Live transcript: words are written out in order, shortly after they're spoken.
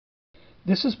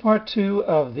This is part 2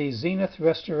 of the Zenith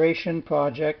restoration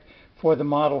project for the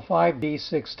model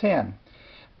 5D610.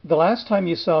 The last time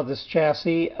you saw this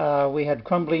chassis, we had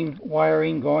crumbling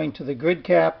wiring going to the grid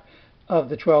cap of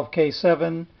the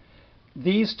 12K7.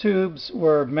 These tubes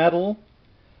were metal,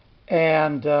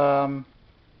 and I'll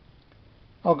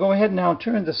go ahead now and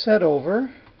turn the set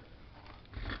over,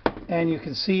 and you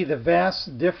can see the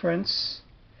vast difference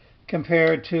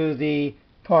compared to the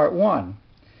part 1.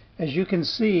 As you can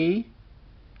see,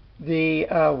 the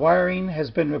wiring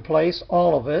has been replaced,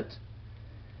 all of it.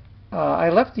 I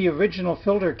left the original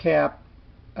filter cap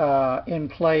in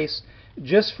place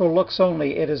just for looks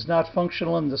only. It is not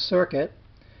functional in the circuit.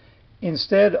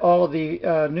 Instead, all of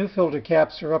the new filter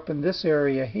caps are up in this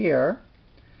area here.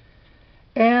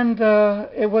 And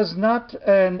it was not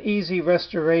an easy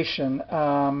restoration.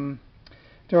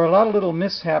 There are a lot of little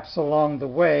mishaps along the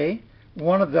way.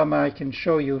 One of them I can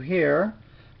show you here.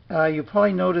 You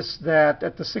probably noticed that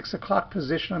at the 6 o'clock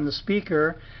position on the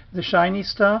speaker, the shiny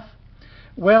stuff.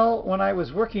 Well, when I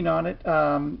was working on it,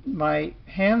 my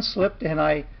hand slipped and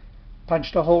I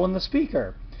punched a hole in the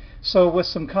speaker. So with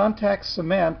some contact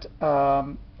cement,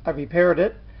 I repaired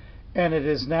it, and it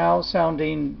is now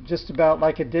sounding just about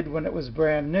like it did when it was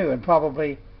brand new, and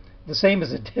probably the same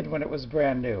as it did when it was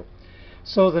brand new.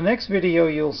 So the next video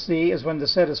you'll see is when the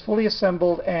set is fully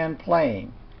assembled and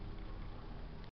playing.